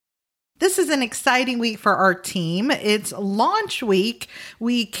This is an exciting week for our team. It's launch week.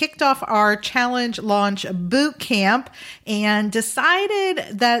 We kicked off our Challenge Launch Boot Camp and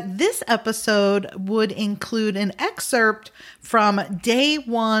decided that this episode would include an excerpt from day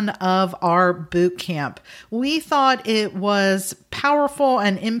one of our boot camp. We thought it was powerful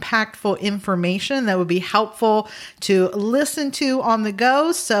and impactful information that would be helpful to listen to on the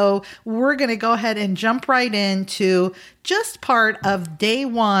go. So we're going to go ahead and jump right into just part of day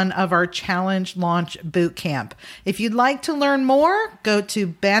one of our Challenge Launch Boot Camp. If you'd like to learn more, go to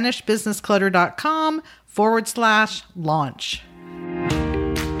banishbusinessclutter.com/launch.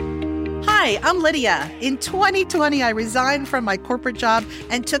 Hi, I'm Lydia. In 2020, I resigned from my corporate job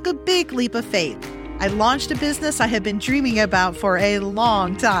and took a big leap of faith. I launched a business I had been dreaming about for a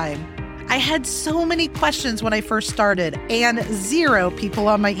long time. I had so many questions when I first started and 0 people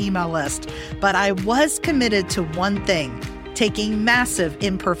on my email list, but I was committed to one thing, taking massive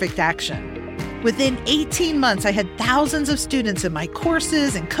imperfect action. Within 18 months, I had thousands of students in my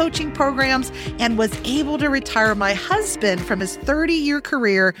courses and coaching programs and was able to retire my husband from his 30-year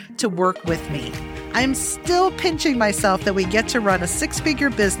career to work with me. I'm still pinching myself that we get to run a 6-figure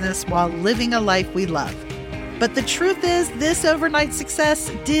business while living a life we love. But the truth is, this overnight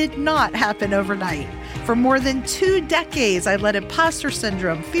success did not happen overnight. For more than 2 decades, I let imposter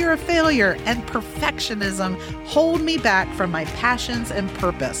syndrome, fear of failure, and perfectionism hold me back from my passions and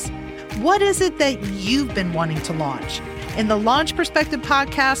purpose. What is it that you've been wanting to launch? In the Launch Perspective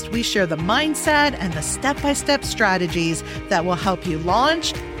podcast, we share the mindset and the step-by-step strategies that will help you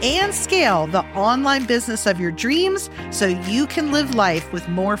launch and scale the online business of your dreams so you can live life with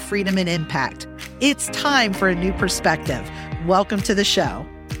more freedom and impact. It's time for a new perspective. Welcome to the show.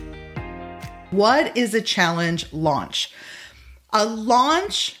 What is a challenge launch? A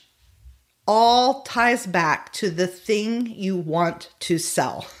launch all ties back to the thing you want to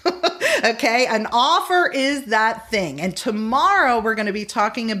sell. Okay, an offer is that thing. And tomorrow we're going to be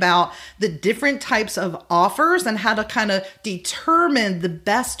talking about the different types of offers and how to kind of determine the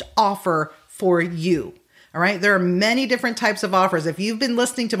best offer for you. All right, there are many different types of offers. If you've been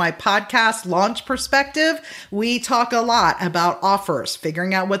listening to my podcast, Launch Perspective, we talk a lot about offers,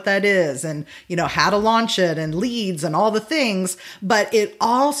 figuring out what that is and, how to launch it and leads and all the things. But it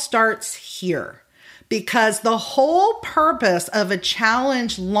all starts here. Because the whole purpose of a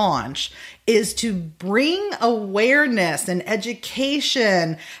challenge launch is to bring awareness and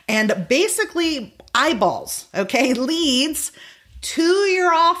education and basically eyeballs, okay, leads to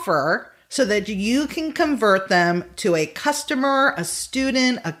your offer so that you can convert them to a customer, a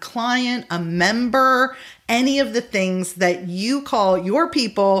student, a client, a member, any of the things that you call your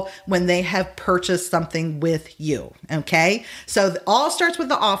people when they have purchased something with you, okay? So it all starts with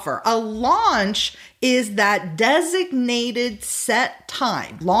the offer. A launch is that designated set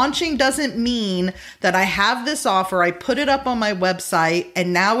time. Launching doesn't mean that I have this offer, I put it up on my website,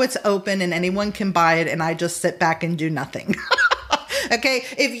 and now it's open and anyone can buy it and I just sit back and do nothing. Okay,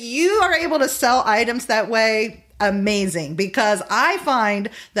 if you are able to sell items that way, amazing, because I find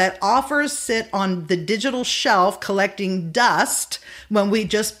that offers sit on the digital shelf collecting dust when we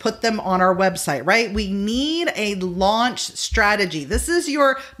just put them on our website, right? We need a launch strategy. This is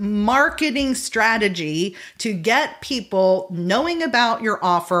your marketing strategy to get people knowing about your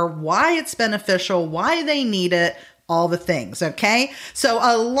offer, why it's beneficial, why they need it, all the things, okay? So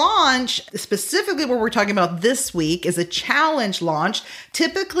a launch, specifically what we're talking about this week, is a challenge launch,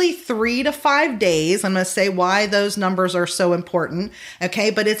 typically 3 to 5 days. I'm going to say why those numbers are so important,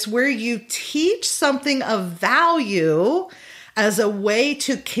 okay? But it's where you teach something of value as a way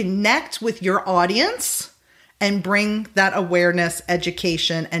to connect with your audience and bring that awareness,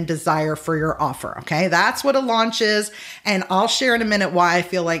 education, and desire for your offer, okay? That's what a launch is, and I'll share in a minute why I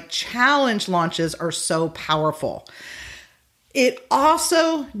feel like challenge launches are so powerful. It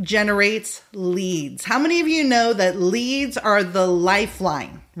also generates leads. How many of you know that leads are the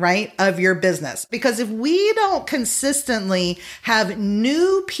lifeline, right, of your business? Because if we don't consistently have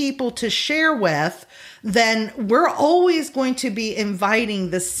new people to share with, then we're always going to be inviting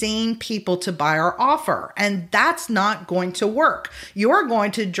the same people to buy our offer. And that's not going to work. You're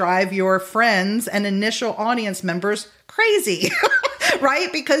going to drive your friends and initial audience members crazy,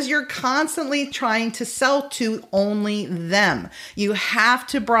 right? Because you're constantly trying to sell to only them. You have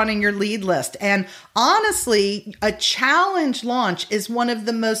to broaden your lead list. And honestly, a challenge launch is one of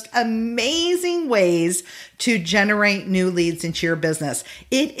the most amazing ways to generate new leads into your business.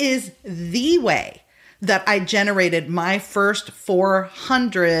 It is the way that I generated my first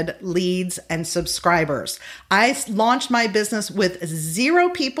 400 leads and subscribers. I launched my business with 0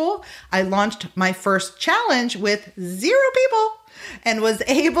 people. I launched my first challenge with 0 people. and was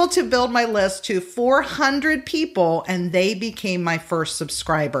able to build my list to 400 people, and they became my first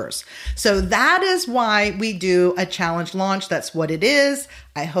subscribers. So that is why we do a challenge launch. That's what it is.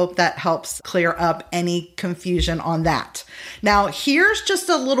 I hope that helps clear up any confusion on that. Now, here's just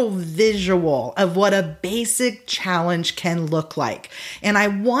a little visual of what a basic challenge can look like. And I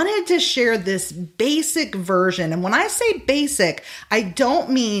wanted to share this basic version. And when I say basic, I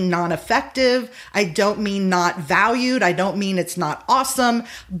don't mean non-effective. I don't mean not valued. I don't mean it's not awesome.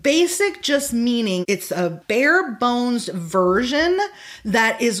 Basic just meaning it's a bare bones version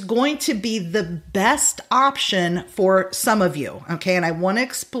that is going to be the best option for some of you. Okay. And I want to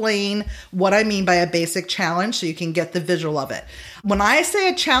explain what I mean by a basic challenge so you can get the visual of it. When I say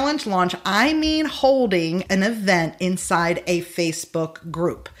a challenge launch, I mean holding an event inside a Facebook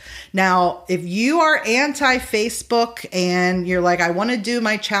group. Now, if you are anti-Facebook and you're like, I want to do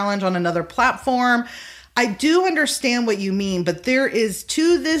my challenge on another platform, I do understand what you mean, but there is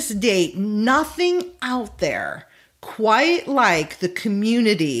to this date nothing out there quite like the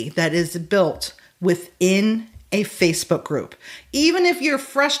community that is built within a Facebook group. Even if you're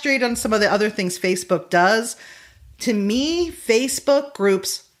frustrated on some of the other things Facebook does, to me, Facebook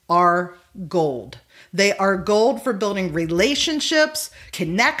groups are gold. They are gold for building relationships,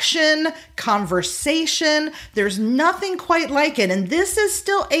 connection, conversation. There's nothing quite like it. And this is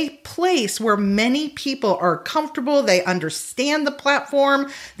still a place where many people are comfortable. They understand the platform.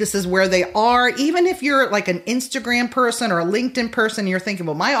 This is where they are. Even if you're like an Instagram person or a LinkedIn person, you're thinking,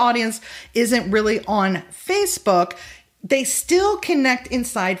 well, my audience isn't really on Facebook. They still connect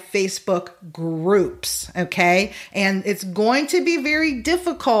inside Facebook groups, okay? And it's going to be very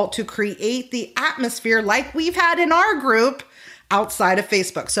difficult to create the atmosphere like we've had in our group outside of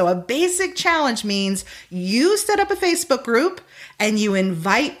Facebook. So a basic challenge means you set up a Facebook group and you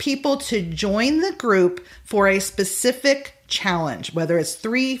invite people to join the group for a specific challenge, whether it's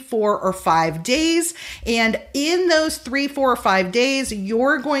 3, 4, or 5 days. And in those 3, 4, or 5 days,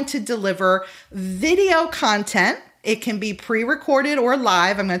 you're going to deliver video content. It can be pre-recorded or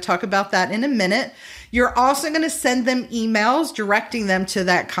live. I'm going to talk about that in a minute. You're also going to send them emails directing them to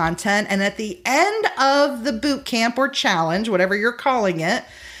that content. And at the end of the boot camp or challenge, whatever you're calling it,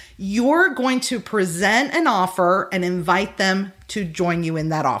 you're going to present an offer and invite them to join you in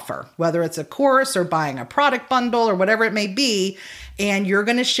that offer, whether it's a course or buying a product bundle or whatever it may be. And you're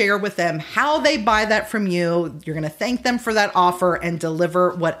going to share with them how they buy that from you. You're going to thank them for that offer and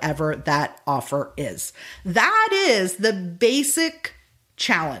deliver whatever that offer is. That is the basic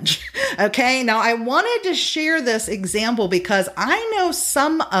challenge. Okay. Now I wanted to share this example because I know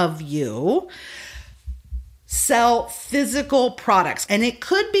some of you sell physical products, and it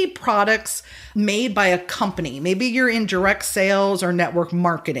could be products made by a company. Maybe you're in direct sales or network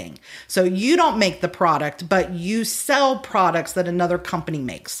marketing. So you don't make the product, but you sell products that another company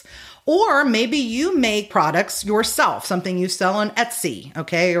makes. Or maybe you make products yourself, something you sell on Etsy,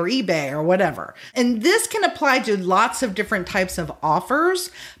 okay, or eBay or whatever. And this can apply to lots of different types of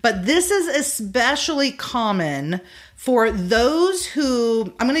offers, but this is especially common for those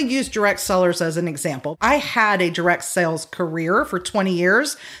who, I'm going to use direct sellers as an example. I had a direct sales career for 20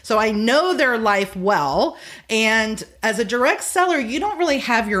 years, so I know their life well. And as a direct seller, you don't really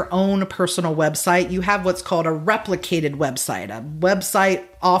have your own personal website. You have what's called a replicated website, a website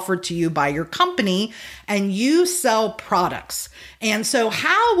offered to you by your company, and you sell products. And so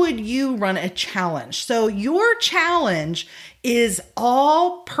how would you run a challenge? So your challenge is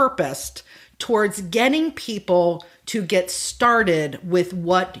all purposed towards getting people to get started with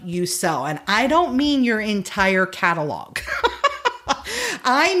what you sell. And I don't mean your entire catalog.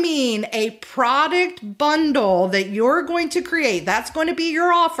 I mean a product bundle that you're going to create. That's going to be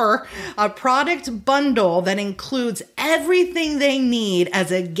your offer, a product bundle that includes everything they need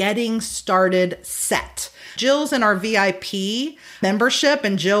as a getting started set. Jill's in our VIP membership,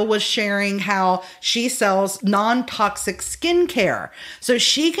 and Jill was sharing how she sells non-toxic skincare. So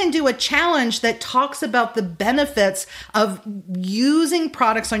she can do a challenge that talks about the benefits of using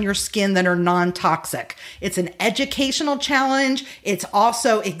products on your skin that are non-toxic. It's an educational challenge. It's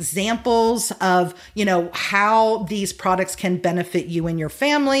also examples of, how these products can benefit you and your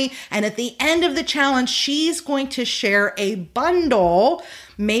family. And at the end of the challenge, she's going to share a bundle.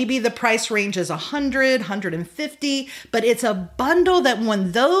 Maybe the price range is $100, $150, but it's a bundle that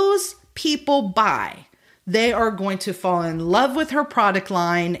when those people buy, they are going to fall in love with her product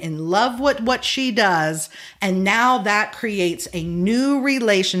line, in love with what she does. And now that creates a new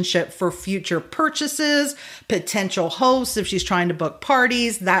relationship for future purchases, potential hosts if she's trying to book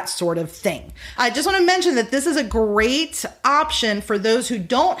parties, that sort of thing. I just want to mention that this is a great option for those who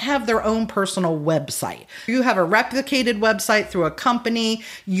don't have their own personal website. You have a replicated website through a company.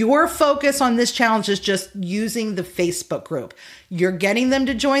 Your focus on this challenge is just using the Facebook group. You're getting them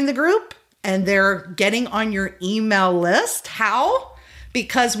to join the group and they're getting on your email list. How?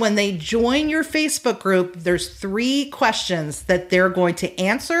 Because when they join your Facebook group, there's 3 questions that they're going to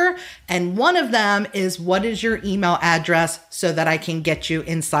answer. And one of them is, what is your email address so that I can get you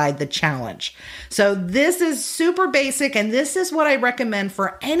inside the challenge? So this is super basic. And this is what I recommend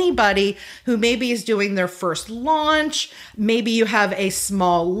for anybody who maybe is doing their first launch. Maybe you have a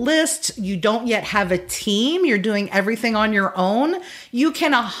small list. You don't yet have a team. You're doing everything on your own. You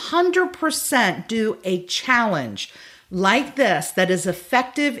can 100% do a challenge like this that is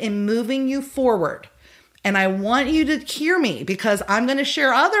effective in moving you forward. And I want you to hear me because I'm going to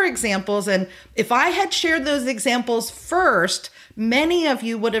share other examples. And if I had shared those examples first, many of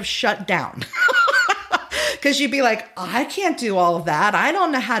you would have shut down because you'd be like, I can't do all of that. I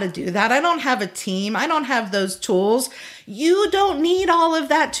don't know how to do that. I don't have a team. I don't have those tools. You don't need all of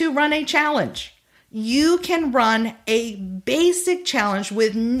that to run a challenge. You can run a basic challenge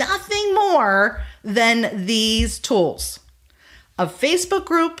with nothing more than these tools: a Facebook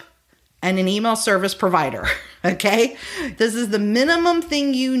group and an email service provider. Okay. This is the minimum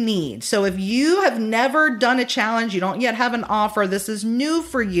thing you need. So if you have never done a challenge, you don't yet have an offer, this is new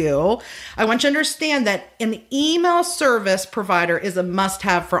for you. I want you to understand that an email service provider is a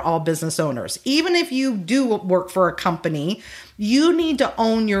must-have for all business owners. Even if you do work for a company, you need to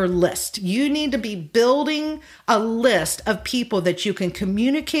own your list. You need to be building a list of people that you can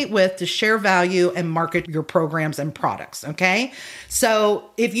communicate with to share value and market your programs and products, okay? So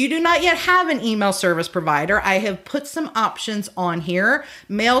if you do not yet have an email service provider, I have put some options on here.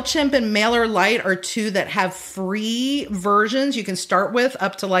 MailChimp and MailerLite are 2 that have free versions you can start with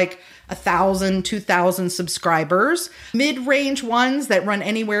up to like 1,000, 2,000 subscribers. Mid-range ones that run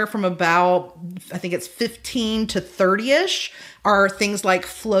anywhere from about, I think it's 15 to 30-ish, are things like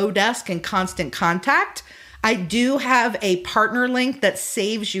Flowdesk and Constant Contact. I do have a partner link that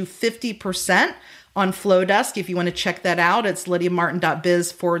saves you 50% on Flowdesk. If you want to check that out, it's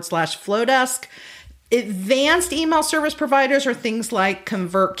lydiamartin.biz/Flowdesk. Advanced email service providers are things like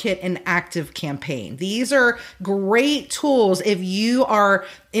ConvertKit and ActiveCampaign. These are great tools if you are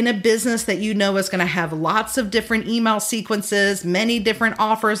in a business that you know is going to have lots of different email sequences, many different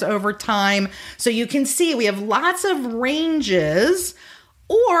offers over time. So you can see we have lots of ranges,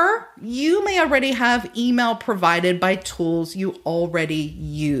 or you may already have email provided by tools you already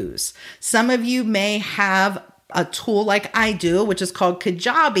use. Some of you may have a tool like I do, which is called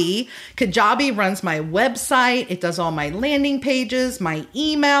Kajabi. Kajabi runs my website. It does all my landing pages, my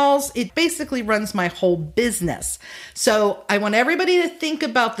emails. It basically runs my whole business. So I want everybody to think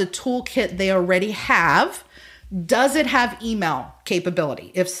about the toolkit they already have. Does it have email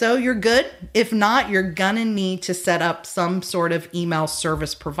capability? If so, you're good. If not, you're gonna need to set up some sort of email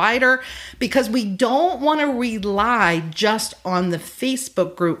service provider because we don't want to rely just on the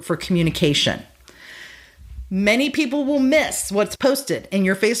Facebook group for communication. Many people will miss what's posted in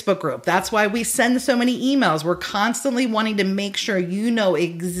your Facebook group. That's why we send so many emails. We're constantly wanting to make sure you know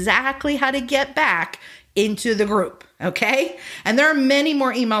exactly how to get back into the group, okay? And there are many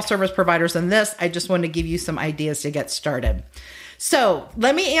more email service providers than this. I just want to give you some ideas to get started. So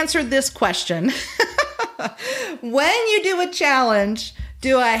let me answer this question. When you do a challenge,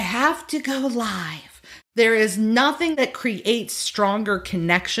 do I have to go live? There is nothing that creates stronger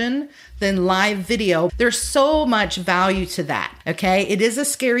connection than live video. There's so much value to that, okay? It is a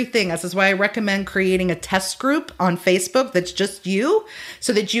scary thing. This is why I recommend creating a test group on Facebook that's just you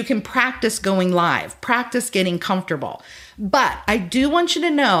so that you can practice going live, practice getting comfortable. But I do want you to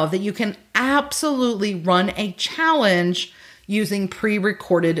know that you can absolutely run a challenge using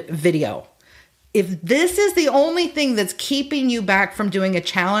pre-recorded video. If this is the only thing that's keeping you back from doing a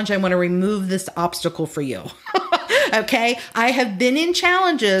challenge, I want to remove this obstacle for you. Okay. I have been in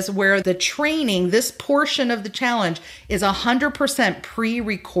challenges where the training, this portion of the challenge is 100%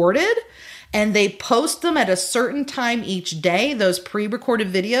 pre-recorded and they post them at a certain time each day, those pre-recorded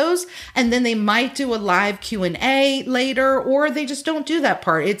videos, and then they might do a live Q&A later, or they just don't do that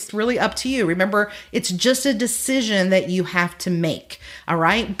part. It's really up to you. Remember, it's just a decision that you have to make. All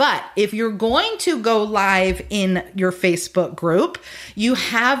right. But if you're going to go live in your Facebook group, you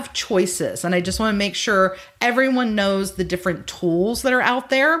have choices. And I just want to make sure everyone knows the different tools that are out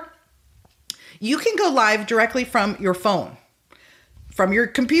there. You can go live directly from your phone, from your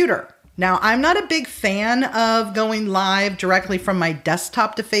computer. Now, I'm not a big fan of going live directly from my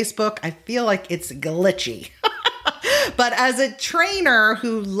desktop to Facebook. I feel like it's glitchy. But as a trainer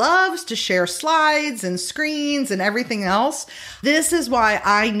who loves to share slides and screens and everything else, this is why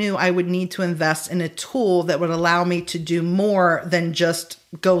I knew I would need to invest in a tool that would allow me to do more than just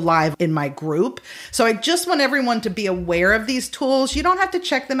go live in my group. So I just want everyone to be aware of these tools. You don't have to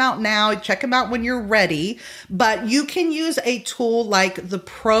check them out now. Check them out when you're ready, but you can use a tool like the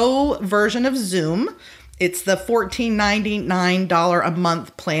pro version of Zoom. It's the $14.99 a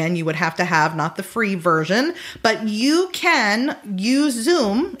month plan you would have to have, not the free version. But you can use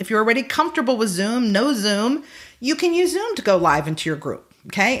Zoom. If you're already comfortable with Zoom, no Zoom, you can use Zoom to go live into your group.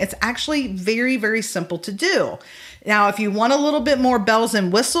 Okay? It's actually very, very simple to do. Now, if you want a little bit more bells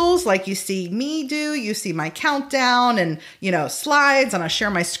and whistles, like you see me do, you see my countdown and, slides, and I'll share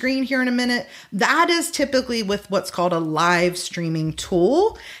my screen here in a minute. That is typically with what's called a live streaming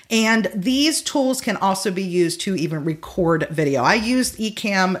tool. And these tools can also be used to even record video. I use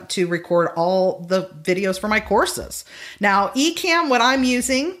Ecamm to record all the videos for my courses. Now, Ecamm, what I'm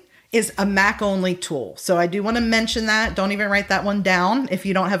using is a Mac-only tool. So I do want to mention that. Don't even write that one down if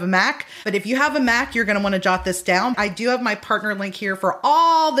you don't have a Mac. But if you have a Mac, you're going to want to jot this down. I do have my partner link here for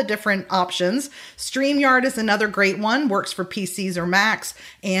all the different options. StreamYard is another great one, works for PCs or Macs,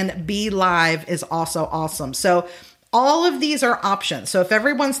 and BeLive is also awesome. So all of these are options. So if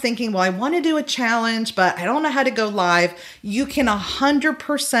everyone's thinking, well, I want to do a challenge, but I don't know how to go live, you can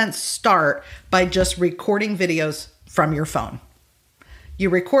 100% start by just recording videos from your phone. You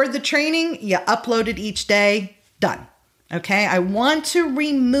record the training, you upload it each day, done. Okay, I want to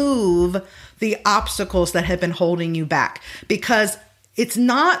remove the obstacles that have been holding you back, because it's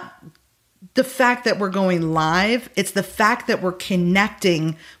not the fact that we're going live, it's the fact that we're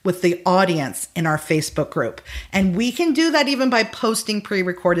connecting with the audience in our Facebook group. And we can do that even by posting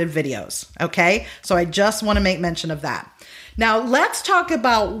pre-recorded videos. Okay, so I just want to make mention of that. Now, let's talk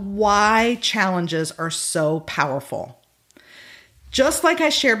about why challenges are so powerful. Just like I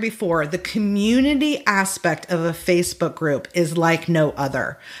shared before, the community aspect of a Facebook group is like no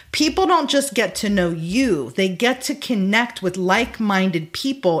other. People don't just get to know you, they get to connect with like-minded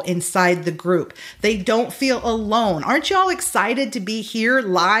people inside the group. They don't feel alone. Aren't you all excited to be here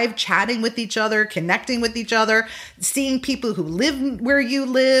live, chatting with each other, connecting with each other, seeing people who live where you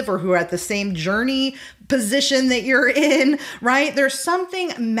live or who are at the same journey position that you're in, right? There's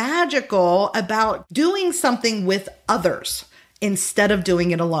something magical about doing something with others instead of doing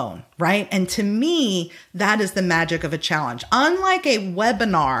it alone, right? And to me, that is the magic of a challenge. Unlike a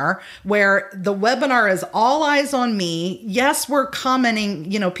webinar where the webinar is all eyes on me, yes, we're commenting,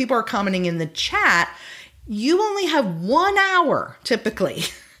 people are commenting in the chat, you only have 1 hour typically,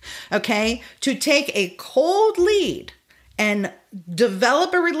 okay, to take a cold lead and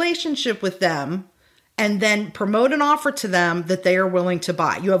develop a relationship with them and then promote an offer to them that they are willing to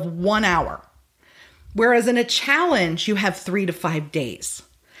buy. You have 1 hour. Whereas in a challenge, you have 3 to 5 days.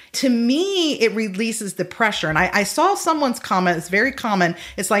 To me, it releases the pressure. And I saw someone's comment, it's very common.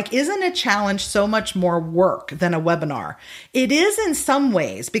 It's like, isn't a challenge so much more work than a webinar? It is in some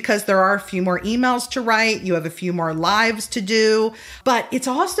ways, because there are a few more emails to write, you have a few more lives to do, but it's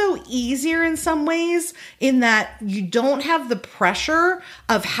also easier in some ways in that you don't have the pressure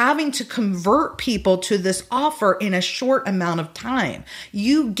of having to convert people to this offer in a short amount of time.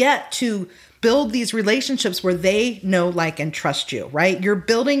 You get to build these relationships where they know, like, and trust you, right? You're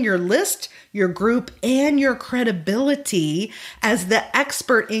building your list, your group, and your credibility as the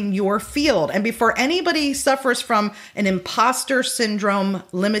expert in your field. And before anybody suffers from an imposter syndrome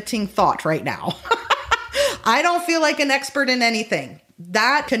limiting thought right now, I don't feel like an expert in anything.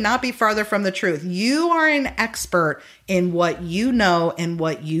 That could not be farther from the truth. You are an expert in what you know and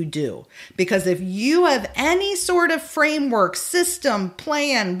what you do. Because if you have any sort of framework, system,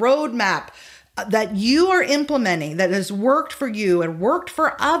 plan, roadmap that you are implementing that has worked for you and worked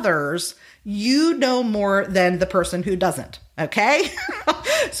for others, you know more than the person who doesn't. Okay.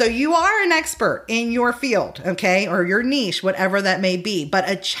 So you are an expert in your field, okay, or your niche, whatever that may be. But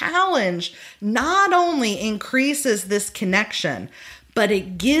a challenge not only increases this connection, but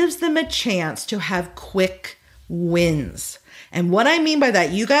it gives them a chance to have quick wins. And what I mean by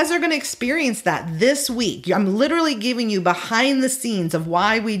that, you guys are going to experience that this week. I'm literally giving you behind the scenes of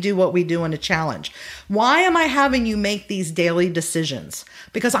why we do what we do in a challenge. Why am I having you make these daily decisions?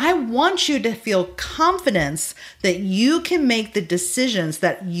 Because I want you to feel confidence that you can make the decisions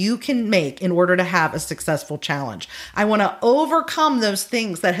that you can make in order to have a successful challenge. I want to overcome those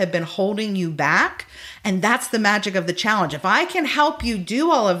things that have been holding you back. And that's the magic of the challenge. If I can help you do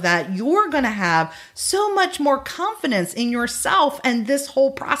all of that, you're going to have so much more confidence in yourself and this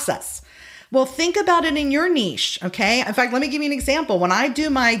whole process. Well, think about it in your niche, okay? In fact, let me give you an example. When I do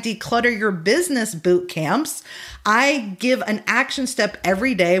my Declutter Your Business boot camps, I give an action step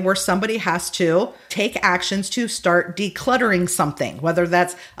every day where somebody has to take actions to start decluttering something, whether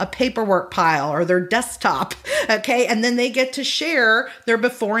that's a paperwork pile or their desktop, okay? And then they get to share their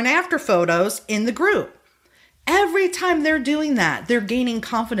before and after photos in the group. Every time they're doing that, they're gaining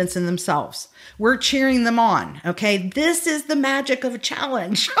confidence in themselves. We're cheering them on, okay? This is the magic of a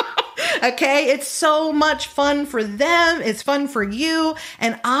challenge, okay? It's so much fun for them. It's fun for you.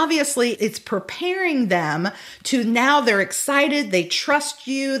 And obviously, it's preparing them to now they're excited. They trust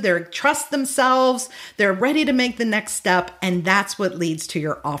you. They trust themselves. They're ready to make the next step. And that's what leads to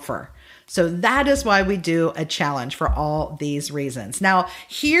your offer. So that is why we do a challenge for all these reasons. Now,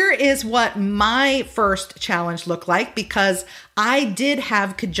 here is what my first challenge looked like because I did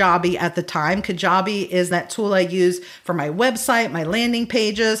have Kajabi at the time. Kajabi is that tool I use for my website, my landing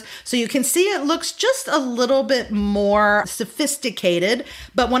pages. So you can see it looks just a little bit more sophisticated.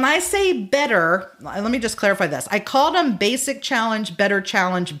 But when I say better, let me just clarify this. I called them basic challenge, better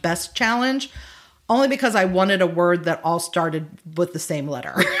challenge, best challenge, only because I wanted a word that all started with the same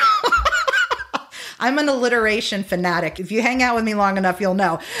letter. I'm an alliteration fanatic. If you hang out with me long enough, you'll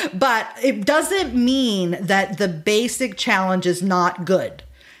know. But it doesn't mean that the basic challenge is not good.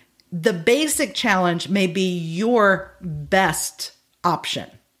 The basic challenge may be your best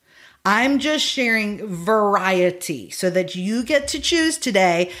option. I'm just sharing variety so that you get to choose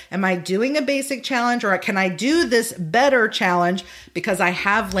today. Am I doing a basic challenge or can I do this better challenge because I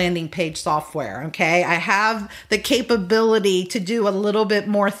have landing page software, okay? I have the capability to do a little bit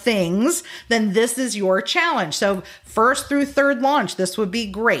more things, then this is your challenge. So first through third launch, this would be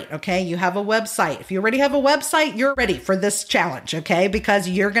great, okay? You have a website. If you already have a website, you're ready for this challenge, okay? Because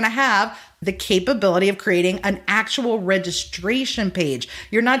you're going to have the capability of creating an actual registration page.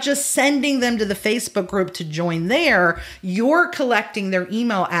 You're not just sending them to the Facebook group to join there, you're collecting their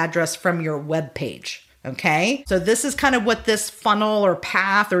email address from your web page. Okay, so this is kind of what this funnel or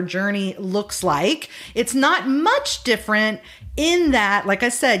path or journey looks like. It's not much different in that, like I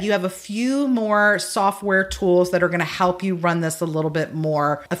said, you have a few more software tools that are going to help you run this a little bit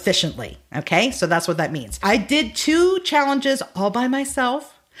more efficiently. Okay, so that's what that means. I did 2 challenges all by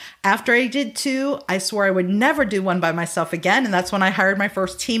myself. After I did 2, I swore I would never do one by myself again. And that's when I hired my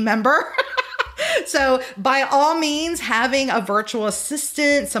first team member. So by all means, having a virtual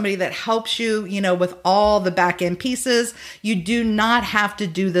assistant, somebody that helps you, with all the back end pieces, you do not have to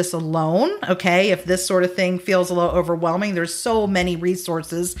do this alone. Okay. If this sort of thing feels a little overwhelming, there's so many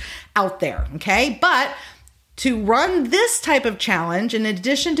resources out there. Okay. But to run this type of challenge, in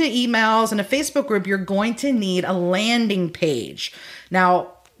addition to emails and a Facebook group, you're going to need a landing page.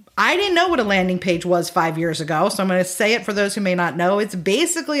 Now, I didn't know what a landing page was 5 years ago, so I'm going to say it for those who may not know. It's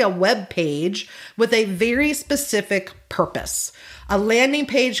basically a web page with a very specific purpose. A landing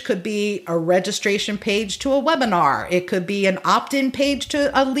page could be a registration page to a webinar. It could be an opt-in page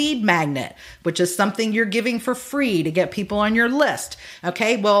to a lead magnet, which is something you're giving for free to get people on your list.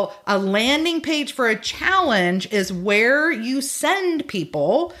 Okay, well, a landing page for a challenge is where you send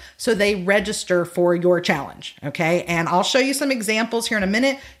people so they register for your challenge. Okay, and I'll show you some examples here in a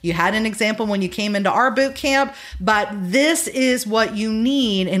minute. You had an example when you came into our boot camp, but this is what you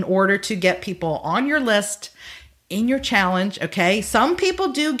need in order to get people on your list in your challenge, okay? Some people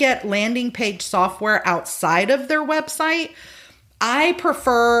do get landing page software outside of their website. I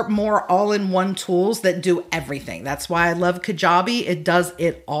prefer more all-in-one tools that do everything. That's why I love Kajabi. It does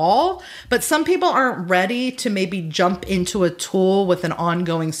it all. But some people aren't ready to maybe jump into a tool with an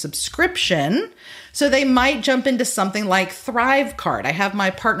ongoing subscription. So they might jump into something like Thrivecart. I have my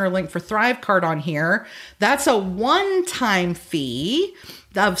partner link for Thrivecart on here. That's a one-time fee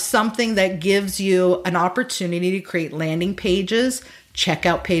of something that gives you an opportunity to create landing pages,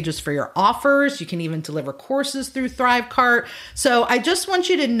 checkout pages for your offers. You can even deliver courses through Thrivecart. So I just want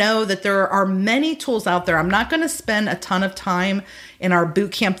you to know that there are many tools out there. I'm not going to spend a ton of time in our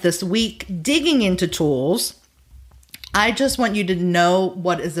bootcamp this week digging into tools. I just want you to know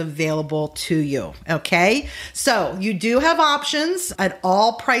what is available to you. Okay. So you do have options at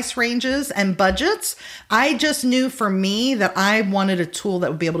all price ranges and budgets. I just knew for me that I wanted a tool that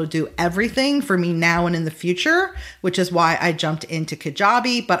would be able to do everything for me now and in the future, which is why I jumped into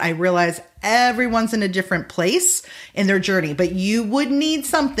Kajabi. But I realized everyone's in a different place in their journey, but you would need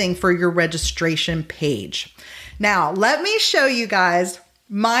something for your registration page. Now, let me show you guys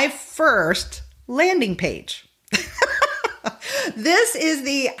my first landing page. This is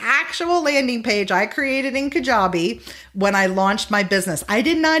the actual landing page I created in Kajabi when I launched my business. I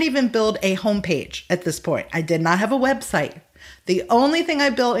did not even build a homepage at this point. I did not have a website. The only thing I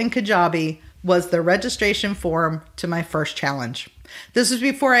built in Kajabi was the registration form to my first challenge. This was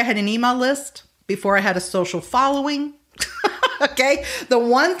before I had an email list, before I had a social following. Okay. The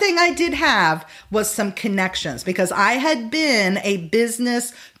one thing I did have was some connections because I had been a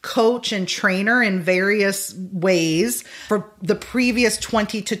business coach and trainer in various ways for the previous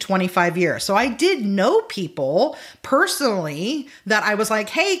 20 to 25 years. So I did know people personally that I was like,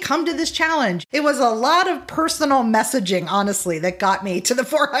 hey, come to this challenge. It was a lot of personal messaging, honestly, that got me to the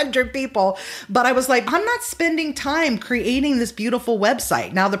 400 people. But I was like, I'm not spending time creating this beautiful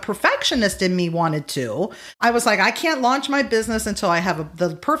website. Now, the perfectionist in me wanted to. I was like, I can't launch my business until I have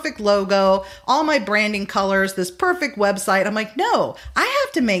the perfect logo, all my branding colors, this perfect website. I'm like, no, I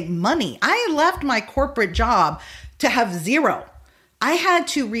have to make money. I left my corporate job to have zero. I had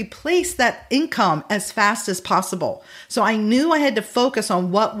to replace that income as fast as possible. So I knew I had to focus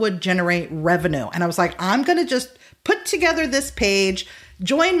on what would generate revenue. And I was like, I'm going to just put together this page,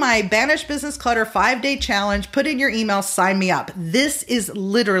 join my Banish Business Clutter 5-day challenge, put in your email, sign me up. This is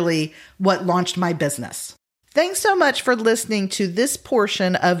literally what launched my business. Thanks so much for listening to this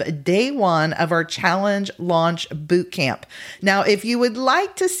portion of day 1 of our Challenge Launch Bootcamp. Now, if you would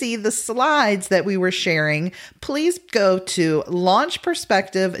like to see the slides that we were sharing, please go to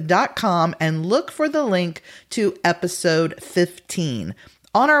launchperspective.com and look for the link to episode 15.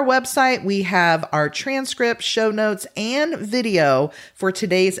 On our website, we have our transcript, show notes, and video for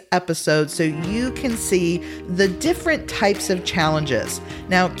today's episode so you can see the different types of challenges.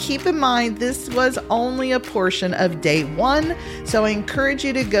 Now, keep in mind, this was only a portion of day 1, so I encourage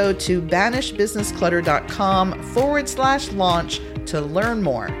you to go to banishbusinessclutter.com/launch to learn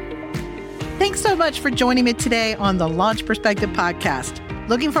more. Thanks so much for joining me today on the Launch Perspective podcast.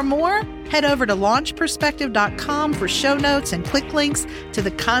 Looking for more? Head over to launchperspective.com for show notes and quick links to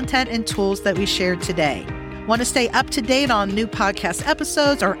the content and tools that we shared today. Want to stay up to date on new podcast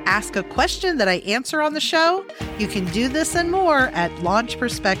episodes or ask a question that I answer on the show? You can do this and more at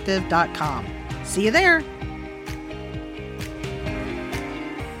launchperspective.com. See you there.